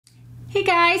Hey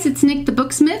guys, it's Nik the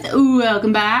Booksmith.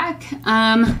 Welcome back.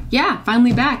 Yeah,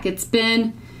 finally back. It's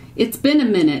been a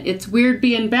minute. It's weird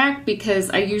being back because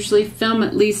I usually film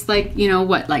at least like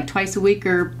twice a week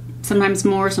or sometimes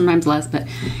more, sometimes less. But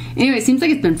anyway, it seems like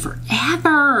it's been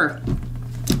forever.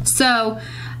 So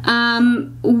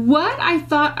what I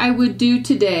thought I would do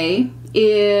today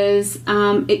is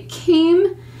it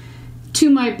came to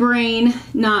my brain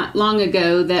not long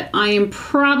ago that I am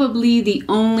probably the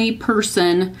only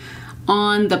person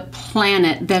on the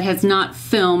planet that has not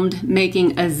filmed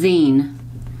making a zine.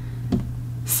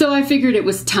 So I figured it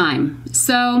was time.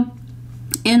 So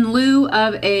in lieu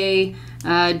of a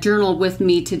journal with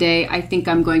me today, I think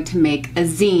I'm going to make a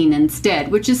zine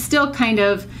instead, which is still kind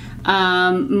of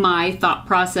my thought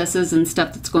processes and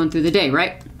stuff that's going through the day,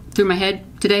 right? Through my head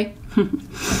today,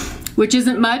 which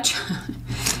isn't much.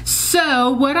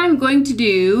 So what I'm going to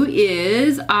do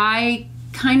is I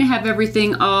kind of have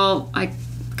everything I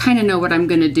kind of know what I'm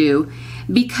going to do,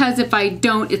 because if I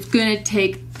don't, it's going to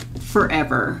take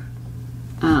forever.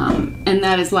 And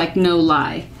that is like no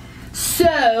lie.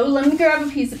 So let me grab a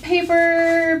piece of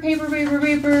paper.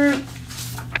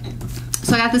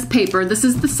 So I got this paper. This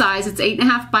is the size. It's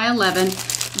 8.5 by 11.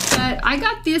 But I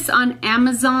got this on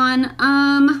Amazon.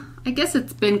 I guess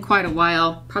it's been quite a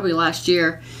while, probably last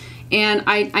year. And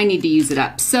I need to use it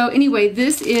up. So anyway,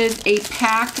 this is a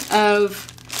pack of,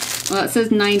 well, it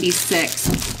says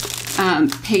 96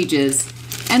 pages.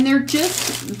 And they're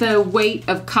just the weight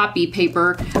of copy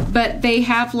paper, but they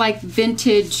have like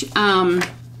vintage,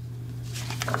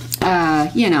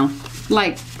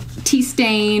 like tea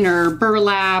stain or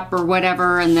burlap or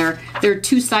whatever, and they're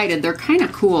two-sided. They're kind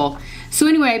of cool. So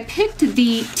anyway, I picked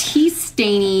the tea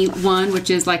stainy one, which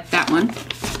is like that one.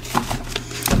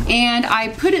 And I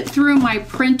put it through my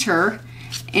printer,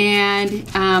 and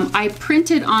I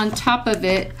printed on top of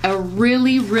it a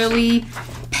really, really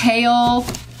pale,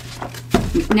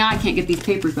 now I can't get these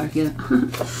papers back yet.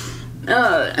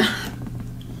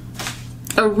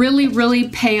 A really, really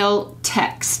pale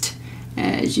text.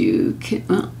 As you can,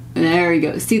 well, there you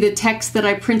go. See the text that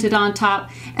I printed on top?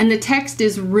 And the text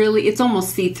is really, it's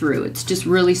almost see-through. It's just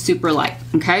really super light,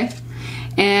 okay?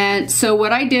 And so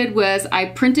what I did was I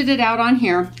printed it out on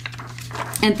here,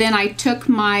 and then I took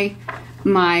my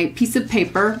piece of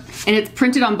paper, and it's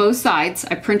printed on both sides.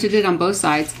 I printed it on both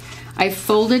sides. I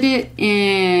folded it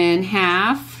in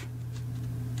half,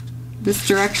 this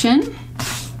direction,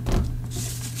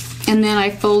 and then I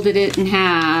folded it in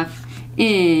half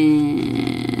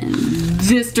in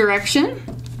this direction,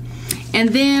 and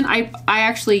then I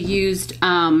actually used,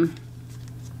 a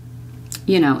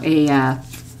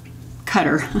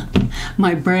cutter.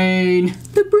 My brain,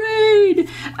 the brain,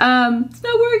 it's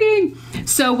not working.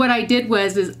 So what I did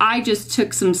was I just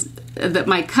took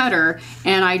my cutter,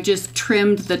 and I just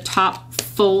trimmed the top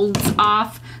folds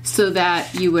off so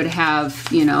that you would have,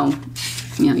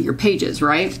 your pages,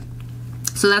 right?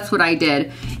 So that's what I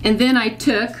did. And then I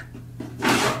took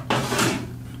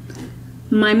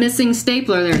my missing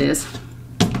stapler, there it is.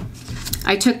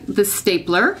 I took the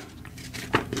stapler,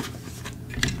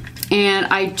 and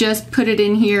I just put it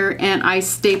in here, and I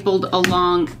stapled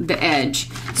along the edge.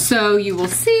 So you will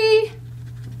see,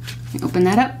 open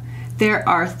that up, there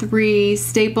are 3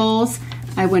 staples.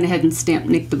 I went ahead and stamped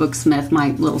Nik the Booksmith,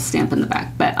 my little stamp in the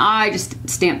back, but I just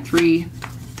stamped three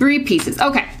pieces.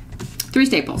 Okay, 3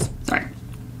 staples, sorry.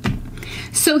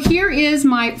 So here is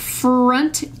my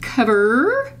front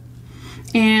cover,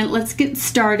 and let's get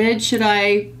started. Should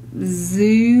I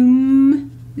zoom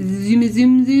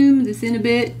this in a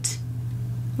bit?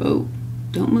 Oh,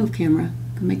 don't move, camera.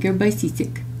 Gonna make everybody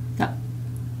seasick. Stop.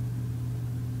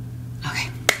 Okay.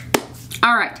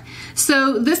 All right.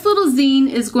 So this little zine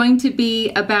is going to be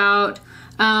about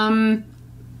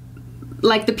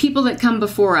like the people that come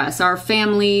before us, our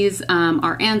families,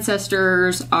 our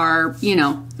ancestors, our,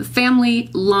 the family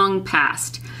long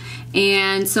past.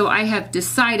 And so I have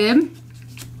decided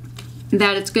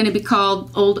that it's going to be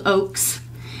called Old Oaks.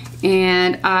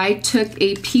 And I took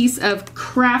a piece of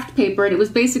craft paper, and it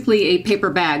was basically a paper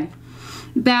bag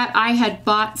that I had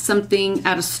bought something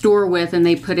at a store with, and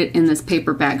they put it in this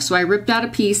paper bag. So I ripped out a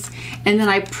piece, and then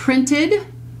I printed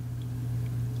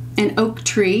an oak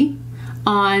tree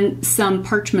on some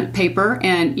parchment paper,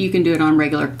 and you can do it on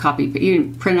regular copy, but you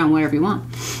can print it on whatever you want.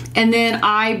 And then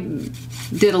I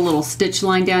did a little stitch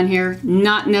line down here,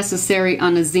 not necessary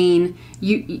on a zine.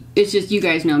 It's just, you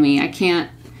guys know me, I can't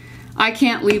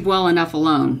leave well enough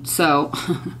alone. So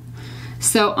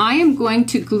I am going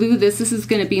to glue this. This is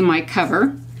going to be my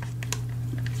cover.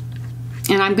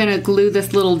 And I'm going to glue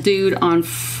this little dude on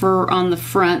the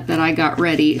front that I got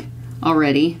ready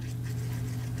already.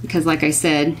 Because like I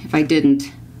said, if I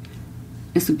didn't,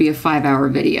 this would be a 5-hour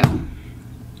video.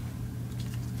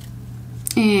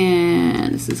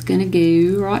 And this is gonna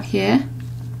go right here,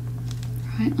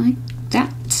 right like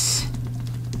that.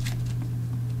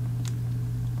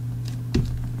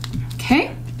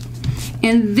 Okay,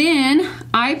 and then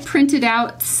I printed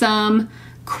out some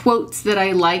quotes that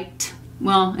I liked.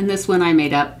 Well, and this one I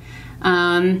made up.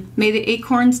 May the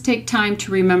acorns take time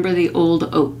to remember the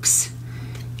old oaks.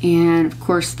 And of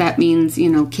course that means, you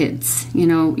know, kids, you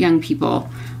know, young people.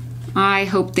 I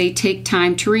hope they take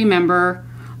time to remember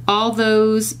all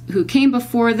those who came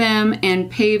before them and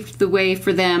paved the way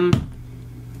for them.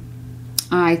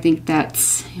 I think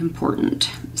that's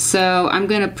important. So I'm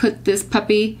gonna put this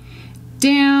puppy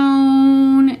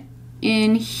down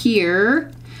in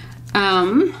here.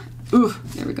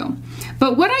 There we go.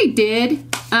 But what I did,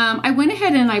 I went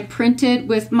ahead and I printed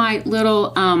with my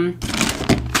little,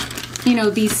 you know,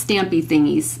 these stampy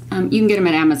thingies. You can get them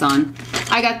at Amazon.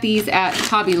 I got these at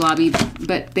Hobby Lobby,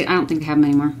 but I don't think they have them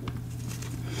anymore.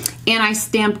 And I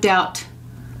stamped out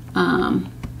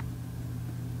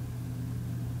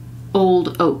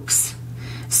old oaks.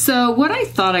 So what I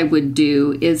thought I would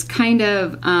do is kind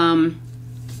of, I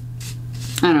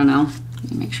don't know,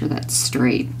 let me make sure that's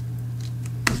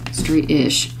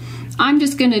straight-ish. I'm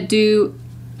just gonna do,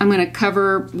 I'm gonna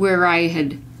cover where I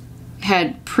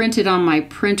had printed on my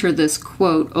printer this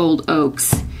quote, old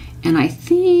oaks. And I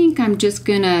think I'm just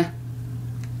gonna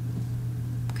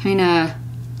kind of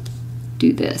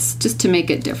do this just to make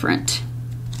it different.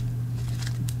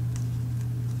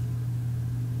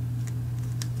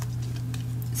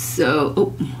 So,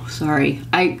 oh, sorry,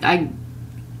 I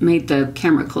made the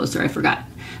camera closer, I forgot.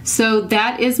 So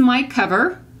that is my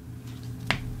cover.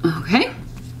 Okay,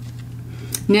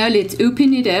 now let's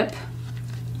open it up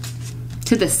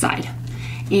to this side.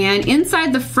 And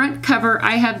inside the front cover,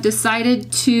 I have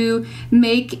decided to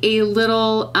make a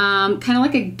little, kind of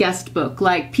like a guest book,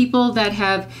 like people that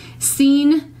have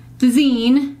seen the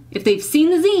zine. If they've seen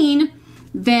the zine,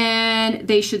 then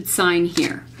they should sign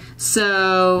here.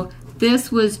 So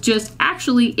this was just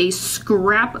actually a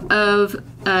scrap of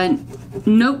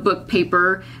notebook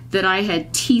paper that I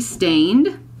had tea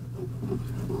stained.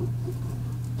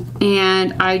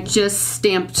 And I just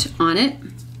stamped on it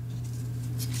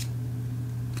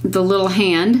the little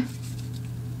hand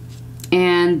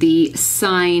and the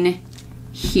sign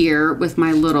here with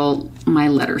my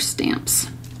letter stamps.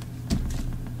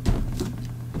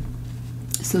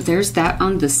 So there's that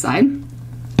on this side.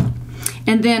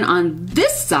 And then on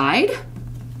this side,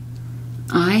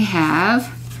 I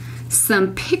have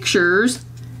some pictures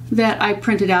that I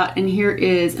printed out, and here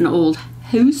is an old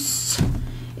house.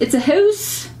 It's a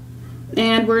house,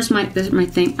 and where's my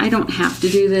thing? I don't have to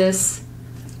do this,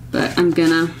 but I'm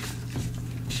gonna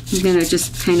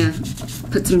just kind of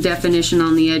put some definition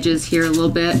on the edges here a little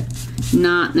bit.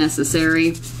 Not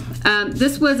necessary.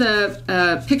 This was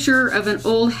a picture of an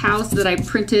old house that I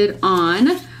printed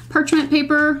on parchment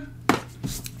paper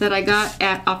that I got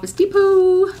at Office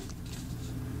Depot.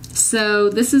 So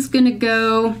this is gonna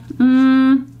go,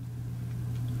 I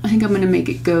think I'm gonna make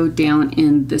it go down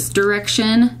in this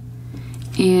direction.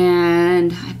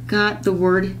 And I've got the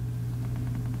word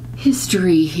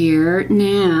history here.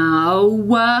 Now,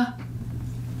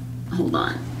 hold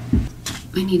on.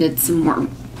 I needed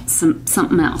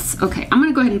something else. Okay, I'm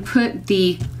gonna go ahead and put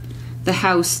the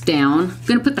house down. I'm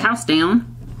gonna put the house down.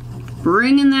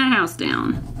 Bringing that house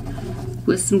down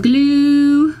with some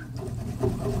glue.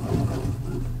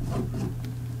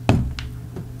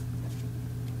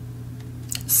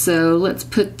 So let's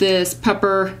put this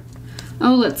pupper,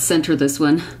 oh, let's center this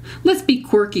one. Let's be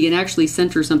quirky and actually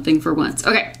center something for once.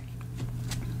 Okay.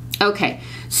 Okay,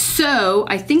 so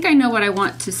I think I know what I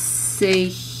want to say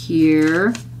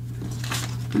here.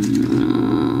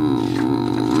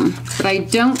 But I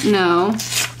don't know.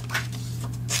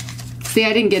 See,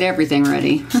 I didn't get everything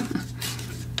ready.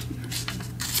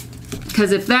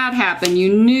 Because if that happened,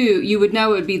 you would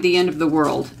know it would be the end of the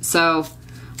world. So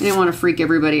I didn't want to freak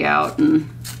everybody out and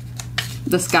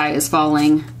the sky is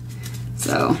falling.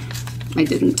 So I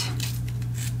didn't.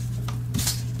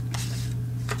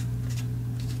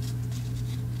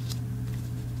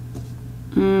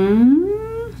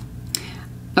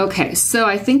 Okay, so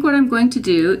I think what I'm going to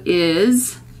do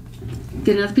is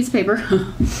get another piece of paper,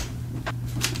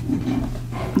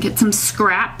 get some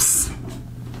scraps,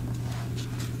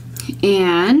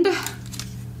 and I'm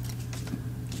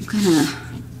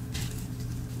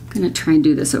gonna try and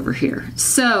do this over here.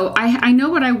 So I know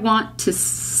what I want to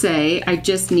say. I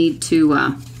just need to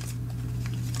I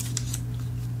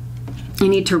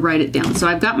need to write it down. So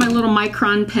I've got my little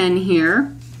micron pen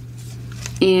here,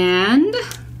 and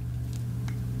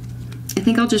I I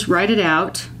think I'll just write it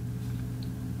out.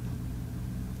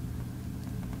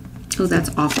 Oh,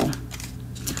 that's awful.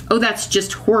 Oh, that's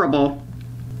just horrible.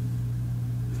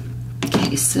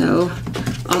 Okay, so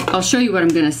I'll show you what I'm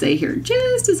going to say here.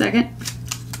 Just a second.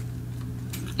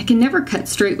 I can never cut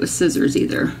straight with scissors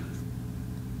either.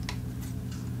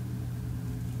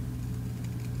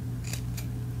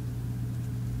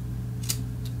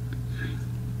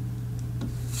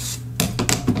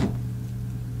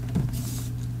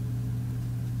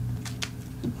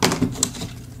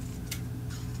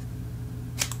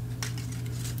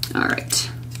 All right,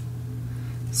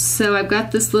 so I've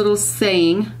got this little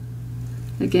saying,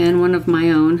 again, one of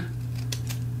my own.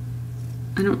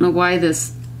 I don't know why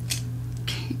this,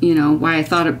 you know, why I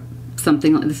thought of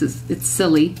something like this is, it's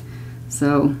silly.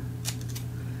 So,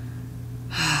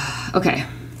 okay.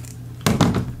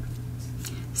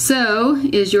 So,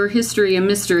 is your history a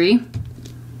mystery?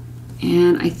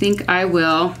 And I think I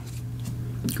will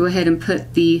go ahead and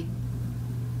put the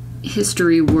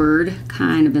history word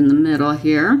kind of in the middle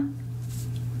here,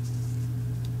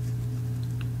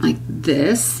 like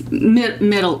this,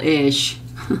 middle-ish.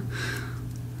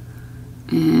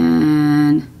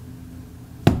 And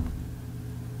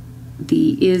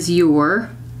the is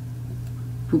your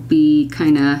will be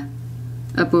kind of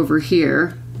up over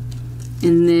here,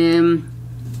 and then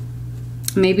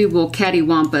maybe we'll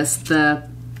cattywampus the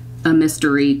a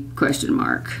mystery question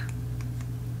mark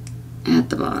at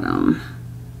the bottom.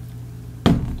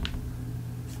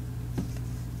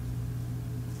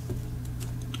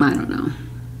 I don't know.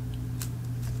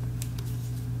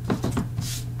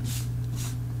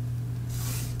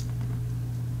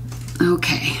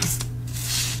 Okay.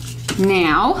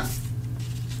 Now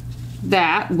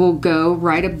that will go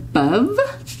right above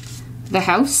the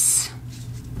house.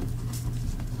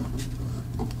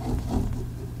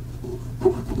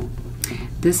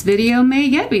 This video may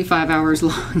yet be 5 hours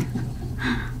long.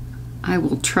 I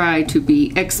will try to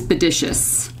be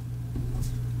expeditious.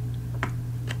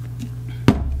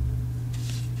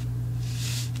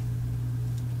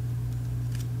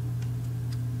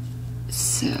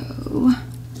 So,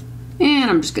 and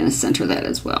I'm just going to center that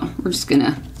as well. We're just going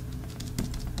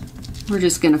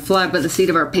to fly by the seat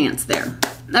of our pants there.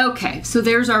 Okay, so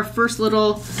there's our first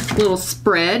little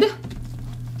spread.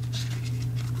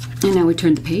 And now we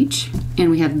turn the page and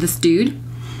we have this dude.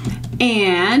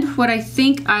 And what I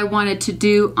think I wanted to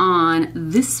do on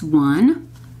this one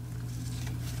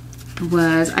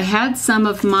was I had some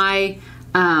of my,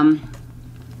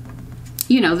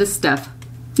 you know, this stuff.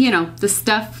 You know, the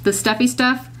stuffy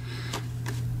stuff.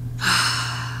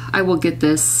 I will get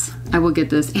this. I will get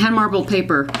this. Hand marbled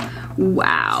paper.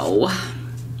 Wow.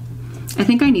 I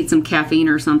think I need some caffeine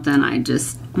or something.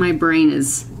 My brain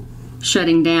is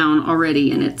shutting down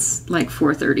already and it's like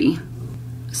 4:30.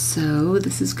 So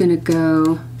this is gonna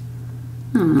go,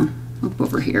 I don't know, up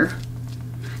over here.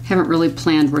 Haven't really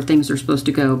planned where things are supposed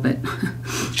to go, but.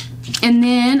 And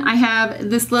then I have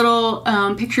this little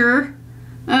picture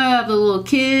of the little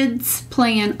kids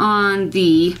playing on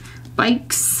the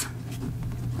bikes.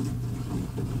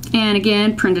 And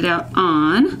again, printed out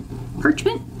on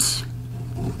parchment.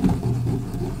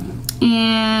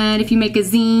 And if you make a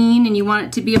zine and you want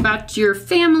it to be about your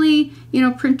family, you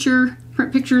know, print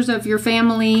pictures of your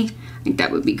family. I think that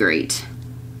would be great.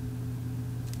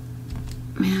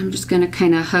 And I'm just gonna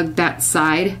kind of hug that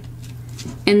side.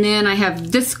 And then I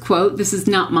have this quote. This is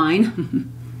not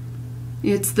mine.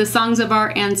 It's the songs of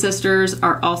our ancestors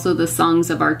are also the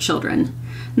songs of our children.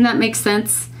 And that makes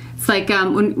sense. It's like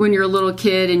when you're a little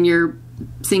kid and you're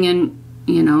singing,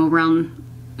 you know, around,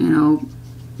 you know,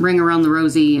 Ring Around the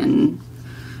Rosie and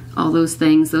all those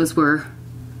things. Those were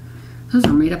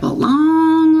made up a long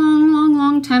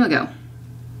time ago.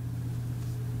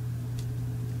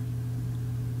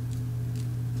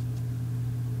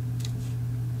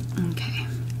 Okay,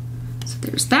 so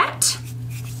there's that.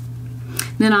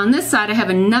 Then on this side I have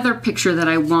another picture that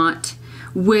I want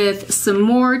with some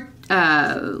more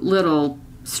little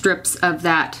strips of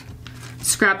that,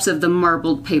 scraps of the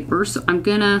marbled paper. So I'm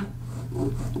gonna,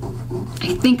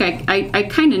 I think I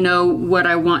kind of know what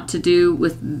I want to do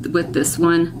with this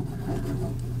one,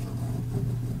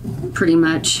 pretty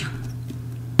much.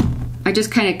 I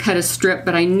just kind of cut a strip,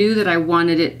 but I knew that I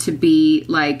wanted it to be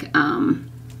like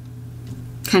kind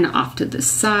of off to this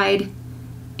side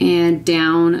and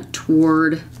down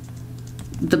toward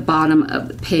the bottom of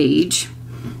the page.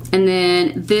 And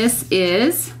then this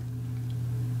is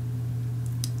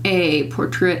a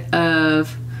portrait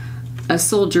of a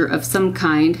soldier of some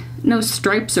kind. No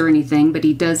stripes or anything, but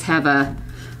he does have a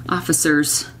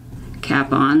officer's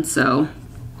cap on, so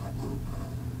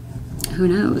who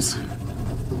knows?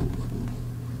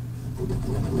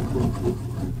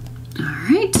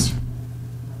 right.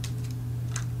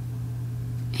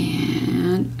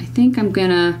 And I think I'm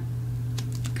gonna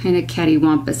kind of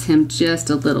cattywampus him just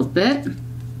a little bit.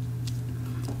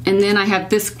 And then I have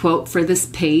this quote for this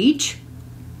page.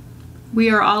 We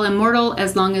are all immortal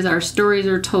as long as our stories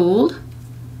are told.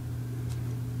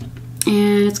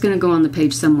 And it's gonna go on the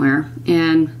page somewhere.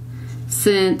 And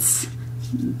since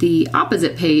the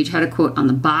opposite page had a quote on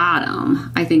the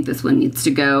bottom, I think this one needs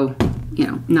to go, you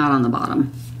know, not on the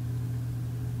bottom.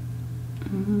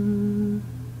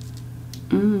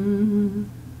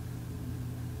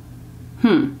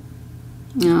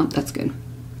 No, that's good.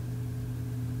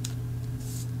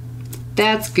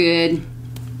 That's good.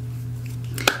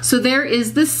 So there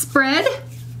is the spread.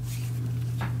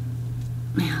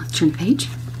 Now let's turn the page.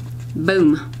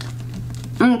 Boom.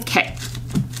 Okay.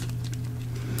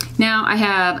 Now I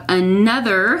have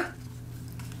another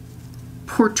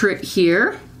portrait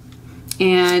here,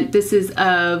 and this is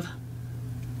of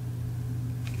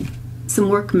some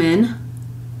workmen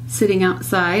sitting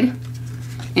outside.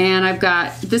 And I've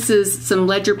got, this is some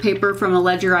ledger paper from a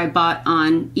ledger I bought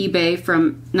on eBay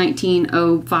from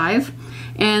 1905.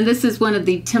 And this is one of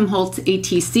the Tim Holtz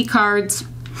ATC cards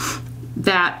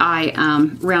that I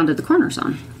rounded the corners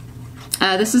on.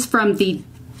 This is from the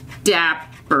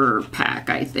Dapper Pack,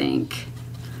 I think.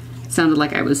 Sounded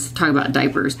like I was talking about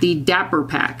diapers. The Dapper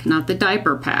Pack, not the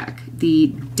Diaper Pack. The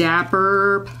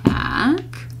Dapper Pack.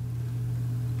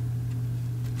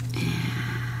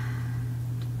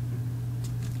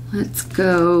 Let's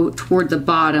go toward the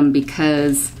bottom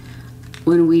because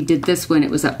when we did this one, it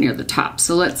was up near the top.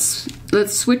 So let's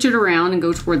switch it around and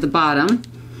go toward the bottom.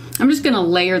 I'm just gonna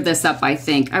layer this up, I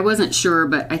think. I wasn't sure,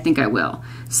 but I think I will.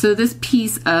 So this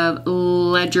piece of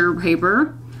ledger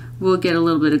paper, we'll get a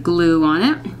little bit of glue on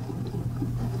it.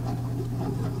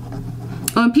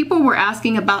 When people were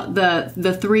asking about the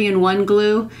 3-in-1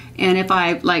 glue and if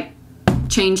I like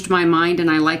changed my mind and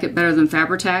I like it better than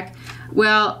Fabri-Tac,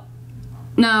 well,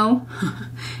 no,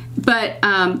 but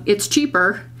it's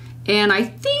cheaper and I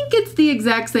think it's the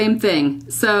exact same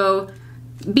thing. So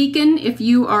Beacon, if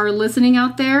you are listening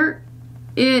out there,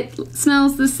 it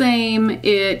smells the same,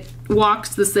 it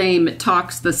walks the same, it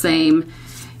talks the same.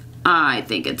 I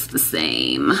think it's the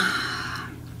same. I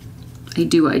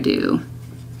do.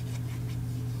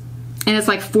 And it's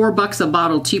like $4 a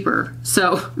bottle cheaper.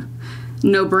 So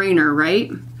no brainer,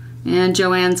 right? And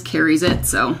Joann's carries it,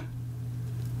 so.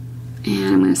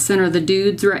 And I'm going to center the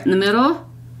dudes right in the middle.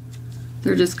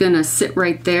 They're just going to sit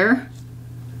right there.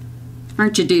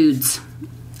 Aren't you dudes?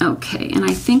 Okay, and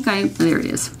I think there it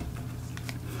is.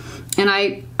 And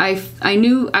I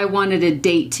knew I wanted a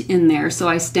date in there, so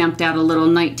I stamped out a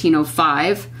little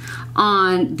 1905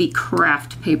 on the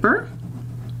craft paper.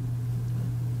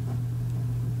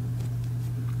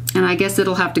 And I guess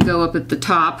it'll have to go up at the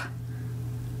top.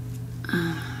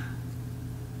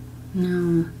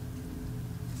 No.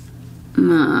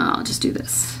 I'll just do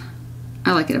this.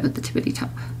 I like it up at the tippity top.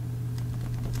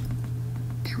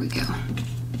 There we go.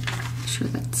 Make sure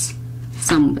that's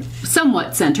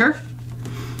somewhat center.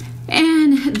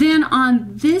 And then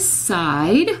on this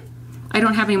side, I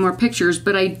don't have any more pictures,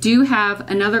 but I do have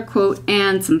another quote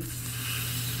and some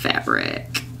fabric.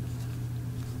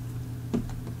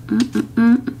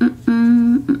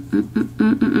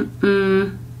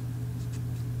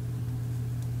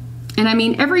 And I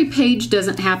mean, every page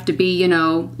doesn't have to be, you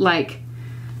know, like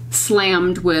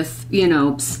slammed with, you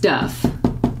know, stuff,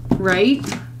 right?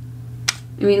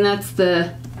 I mean, that's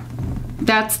the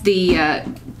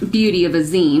beauty of a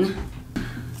zine.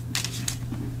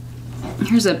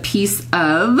 Here's a piece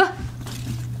of,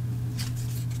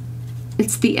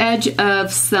 it's the edge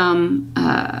of some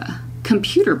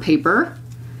computer paper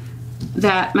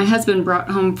that my husband brought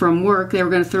home from work. They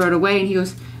were going to throw it away, and he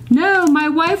goes, "No, my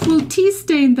wife will tea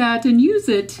stain that and use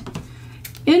it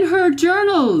in her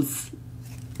journals."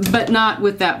 But not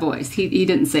with that voice. He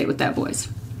didn't say it with that voice.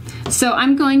 So I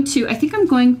think I'm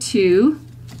going to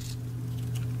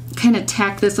kind of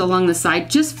tack this along the side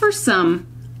just for some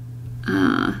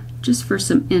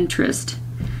interest.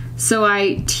 So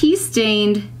I tea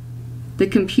stained the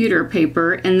computer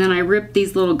paper and then I ripped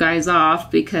these little guys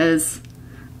off because,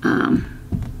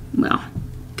 well,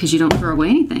 because you don't throw away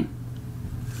anything.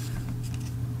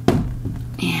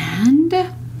 And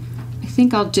I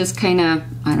think I'll just kind of,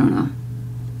 I don't know,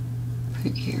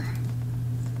 put it here.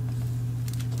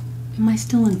 Am I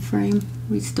still in frame?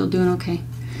 Are we still doing okay?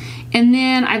 And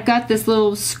then I've got this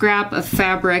little scrap of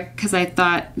fabric because I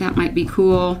thought that might be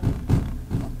cool.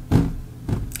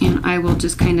 And I will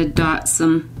just kind of dot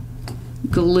some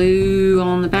glue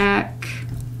on the back.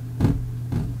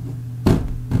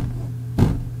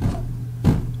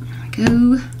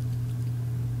 go.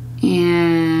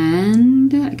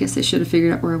 And I guess I should have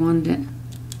figured out where I wanted it.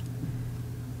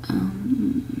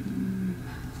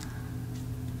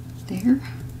 There.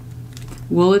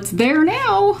 Well, it's there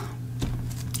now.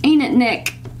 Ain't it,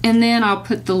 Nick? And then I'll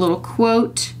put the little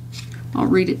quote. I'll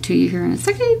read it to you here in a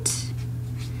second.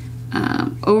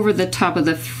 Over the top of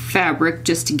the fabric,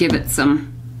 just to give it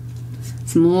some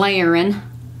layering.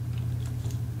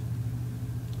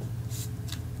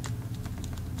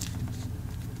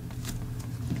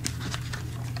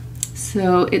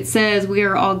 So it says, "We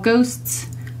are all ghosts.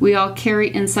 We all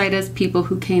carry inside us people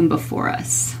who came before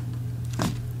us."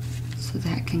 So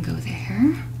that can go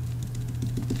there.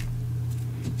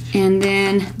 And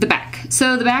then the back.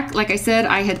 So the back, like I said,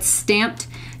 I had stamped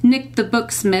Nik the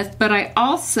Booksmith, but I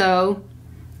also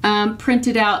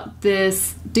printed out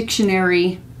this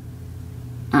dictionary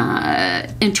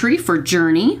entry for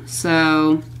Journey.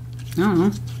 So, I don't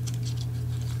know,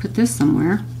 put this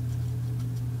somewhere.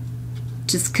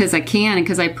 Just because I can and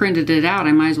because I printed it out,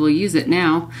 I might as well use it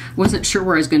now. Wasn't sure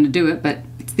where I was going to do it, but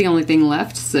it's the only thing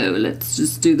left. So let's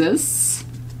just do this.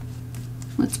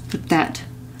 Let's put that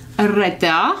right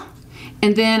there.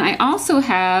 And then I also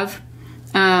have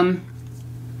my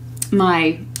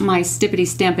stippity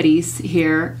stampities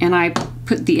here, and I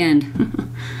put the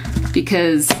end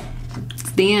because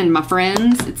it's the end, my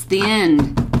friends. It's the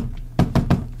end.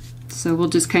 So we'll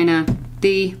just kind of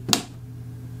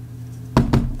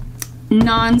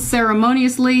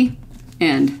non-ceremoniously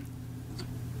end.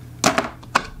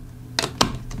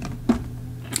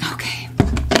 Okay,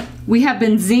 we have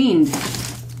been zined.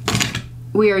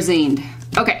 We are zined.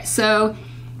 Okay, so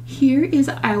here is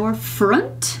our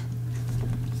front,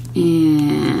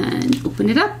 and open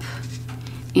it up,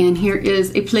 and here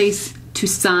is a place to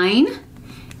sign,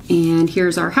 and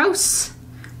here's our house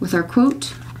with our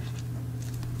quote.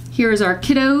 Here's our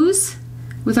kiddos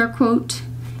with our quote,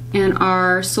 and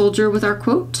our soldier with our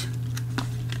quote.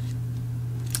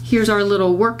 Here's our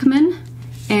little workman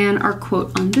and our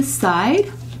quote on this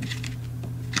side,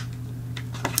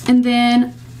 and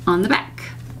then on the back.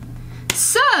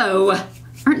 So,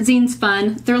 aren't zines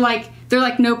fun? They're like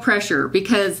no pressure,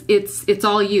 because it's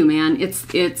all you, man.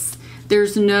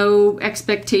 There's no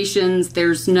expectations.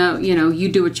 There's no, you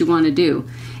do what you want to do,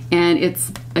 and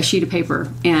it's a sheet of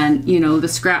paper and the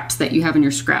scraps that you have in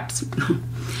your scraps.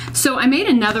 So I made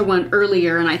another one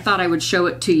earlier, and I thought I would show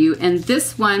it to you. And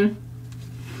this one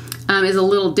is a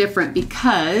little different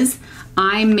because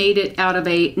I made it out of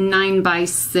a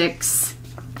 9x6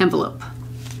 envelope.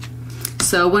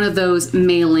 So one of those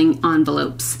mailing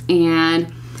envelopes.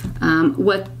 And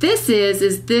what this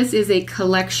is a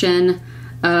collection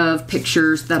of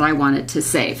pictures that I wanted to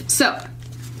save. So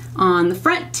on the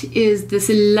front is this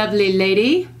lovely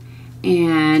lady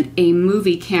and a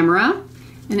movie camera.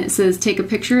 And it says, take a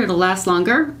picture, it'll last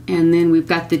longer. And then we've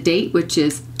got the date, which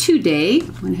is today.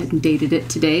 I went ahead and dated it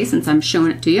today since I'm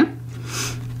showing it to you.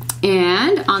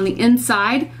 And on the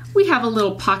inside, we have a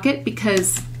little pocket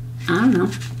because I don't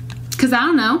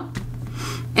know.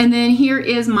 And then here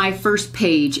is my first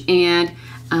page. And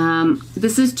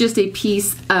this is just a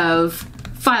piece of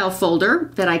file folder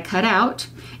that I cut out.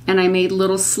 And I made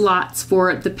little slots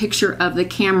for the picture of the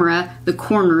camera, the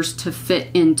corners to fit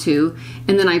into.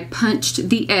 And then I punched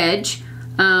the edge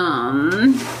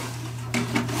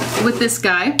with this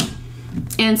guy.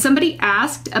 And somebody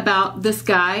asked about this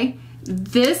guy.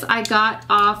 This I got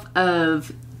off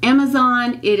of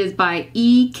Amazon. It is by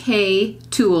EK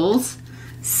Tools.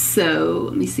 So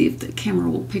let me see if the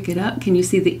camera will pick it up. Can you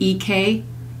see the EK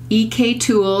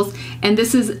Tools? And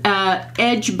this is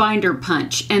edge binder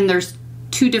punch. And there's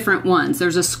two different ones.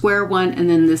 There's a square one and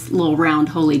then this little round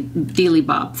holy dealy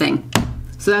bob thing.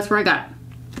 So that's where I got it.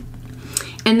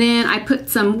 And then I put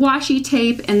some washi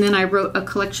tape, and then I wrote a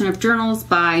collection of journals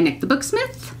by Nik the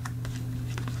Booksmith.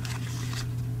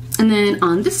 And then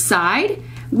on this side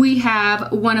we have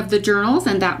one of the journals,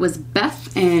 and that was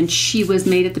Beth, and she was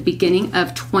made at the beginning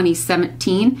of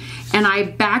 2017. And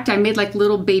I made like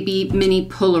little baby mini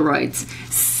Polaroids.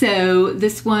 So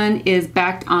this one is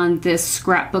backed on this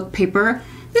scrapbook paper.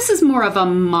 This is more of a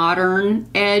modern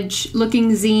edge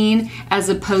looking zine as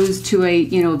opposed to a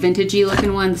vintagey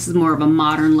looking one. This is more of a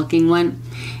modern looking one.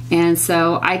 And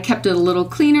so I kept it a little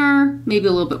cleaner, maybe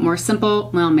a little bit more simple.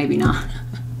 Well, maybe not.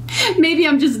 Maybe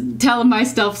I'm just telling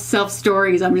myself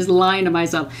stories. I'm just lying to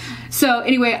myself. So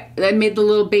anyway, I made the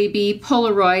little baby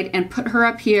Polaroid and put her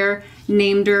up here,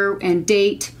 named her and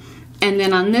date. And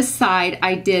then on this side,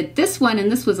 I did this one, and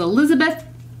this was Elizabeth.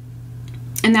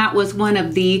 And that was one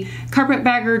of the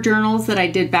carpetbagger journals that I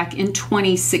did back in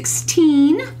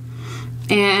 2016.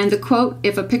 And the quote,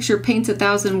 if a picture paints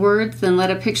 1,000 words, then let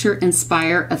a picture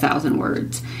inspire 1,000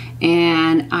 words.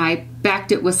 And I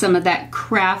backed it with some of that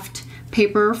craft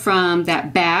paper from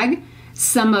that bag,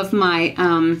 some of my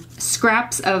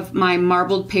scraps of my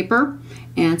marbled paper,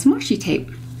 and some washi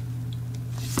tape.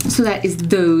 So that is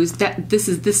this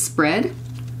is this spread.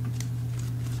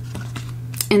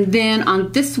 And then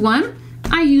on this one,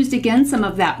 I used again some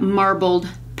of that marbled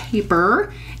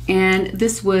paper, and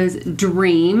this was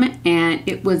Dream, and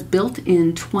it was built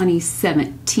in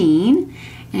 2017.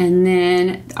 And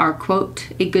then our quote,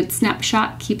 a good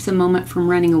snapshot keeps a moment from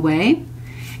running away.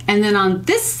 And then on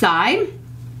this side,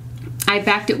 I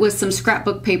backed it with some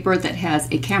scrapbook paper that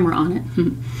has a camera on it.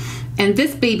 And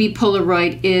this baby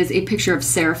Polaroid is a picture of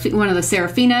one of the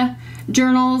Serafina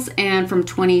journals, and from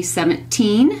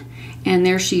 2017. And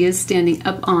there she is standing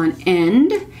up on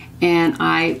end. And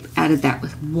I added that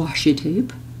with washi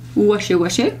tape. Washi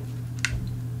washi.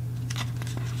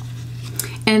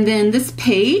 And then this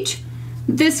page,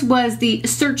 this was the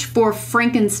Search for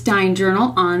Frankenstein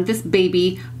journal on this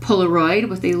baby Polaroid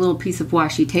with a little piece of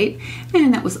washi tape.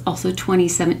 And that was also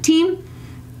 2017.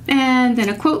 And then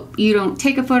a quote, you don't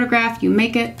take a photograph, you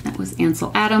make it. That was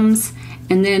Ansel Adams.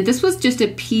 And then this was just a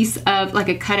piece of, like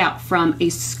a cutout from a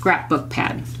scrapbook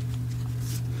pad.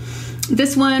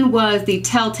 This one was the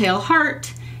Telltale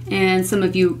Heart, and some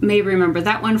of you may remember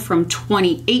that one from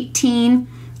 2018,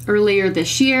 earlier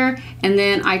this year. And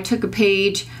then I took a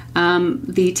page,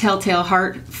 the Telltale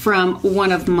Heart, from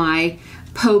one of my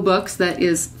Poe books that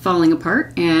is falling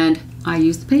apart, and I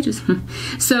used the pages.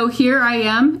 So here I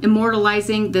am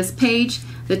immortalizing this page,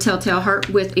 the Telltale Heart,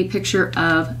 with a picture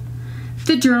of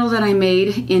the journal that I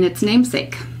made in its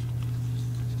namesake.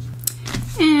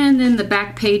 And then the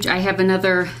back page, I have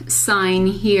another sign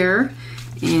here,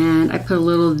 and I put a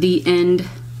little "The End,"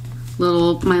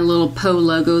 my little Poe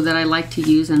logo that I like to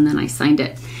use, and then I signed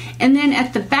it. And then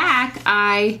at the back,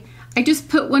 I just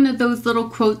put one of those little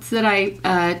quotes that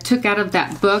I took out of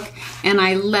that book, and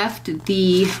I left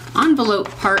the envelope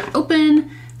part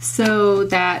open so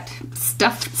that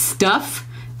stuff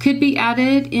could be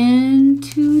added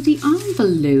into the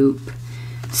envelope.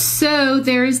 So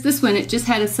there is this one. It just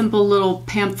had a simple little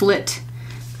pamphlet,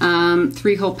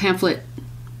 3-hole pamphlet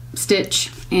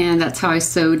stitch, and that's how I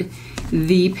sewed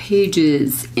the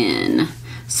pages in.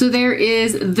 So there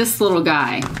is this little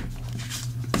guy.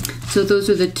 So those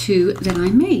are the two that I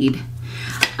made.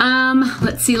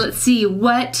 Let's see.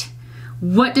 What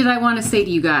did I want to say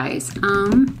to you guys?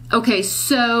 Okay,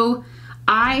 so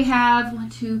I have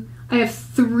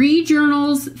 3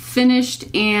 journals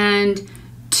finished and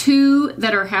 2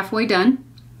 that are halfway done.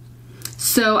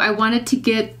 So I wanted to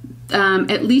get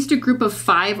at least a group of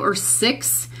 5 or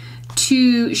 6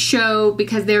 to show,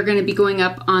 because they're going to be going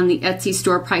up on the Etsy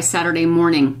store probably Saturday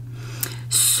morning.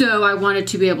 So I wanted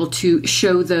to be able to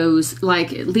show those,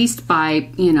 like, at least by,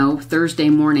 you know, Thursday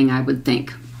morning, I would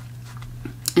think.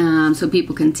 So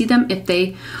people can see them if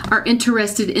they are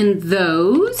interested in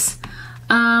those.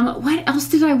 What else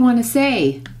did I want to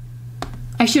say?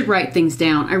 I should write things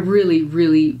down. I really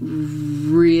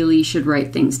should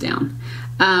write things down.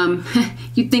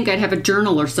 You'd think I'd have a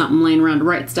journal or something laying around to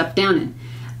write stuff down in.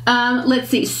 Let's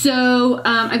see. So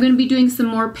I'm going to be doing some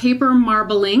more paper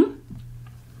marbling,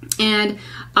 and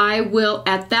I will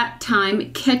at that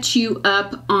time catch you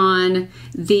up on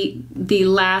the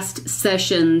last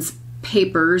session's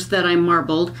papers that I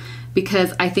marbled,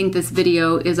 because I think this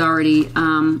video is already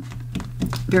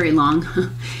very long.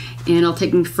 And it'll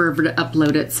take me forever to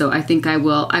upload it, so I think I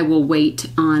will wait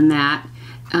on that.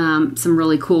 Some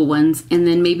really cool ones, and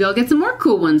then maybe I'll get some more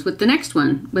cool ones with the next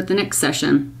one, with the next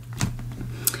session.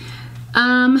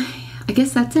 I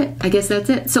guess that's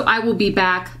it. So I will be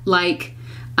back, like,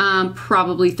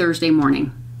 probably Thursday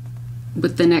morning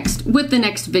with the next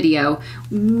video,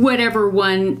 whatever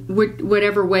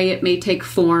way it may take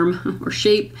form or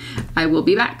shape. I will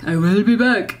be back.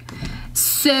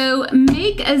 So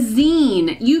make a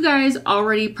zine. You guys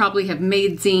already probably have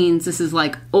made zines. This is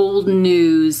like old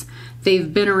news.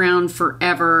 They've been around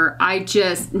forever. I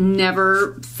just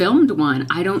never filmed one.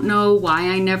 I don't know why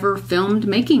I never filmed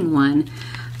making one.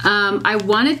 I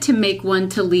wanted to make one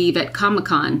to leave at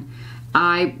Comic-Con.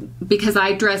 Because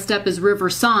I dressed up as River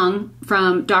Song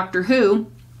from Doctor Who.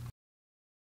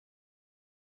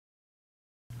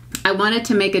 I wanted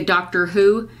to make a Doctor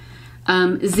Who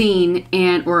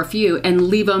zine or a few and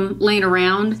leave them laying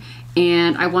around,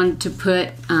 and I wanted to put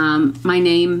my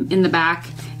name in the back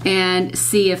and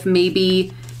see if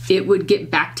maybe it would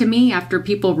get back to me after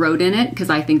people wrote in it, because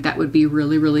I think that would be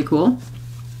really cool.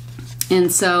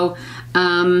 And so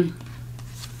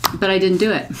but I didn't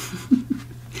do it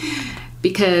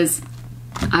because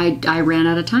I ran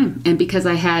out of time, and because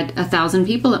I had 1,000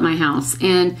 people at my house,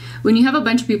 and when you have a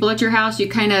bunch of people at your house, you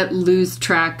kind of lose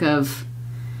track of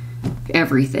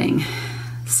everything.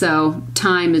 So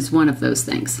time is one of those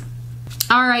things.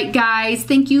 All right, guys,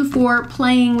 thank you for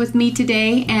playing with me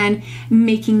today and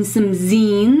making some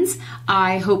zines.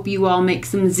 I hope you all make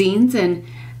some zines and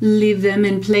leave them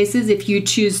in places if you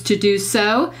choose to do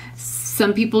so.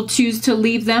 Some people choose to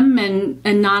leave them and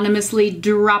anonymously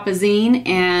drop a zine,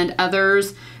 and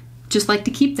others just like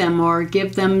to keep them or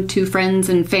give them to friends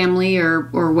and family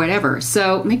or whatever.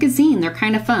 So make a zine. They're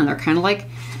kind of fun. They're kind of like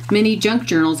mini junk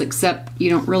journals, except you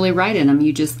don't really write in them.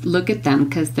 You just look at them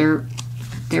because they're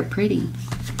pretty.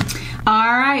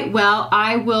 All right, well,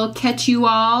 I will catch you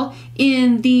all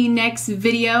in the next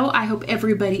video. I hope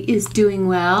everybody is doing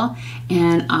well,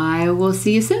 and I will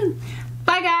see you soon.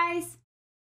 Bye, guys.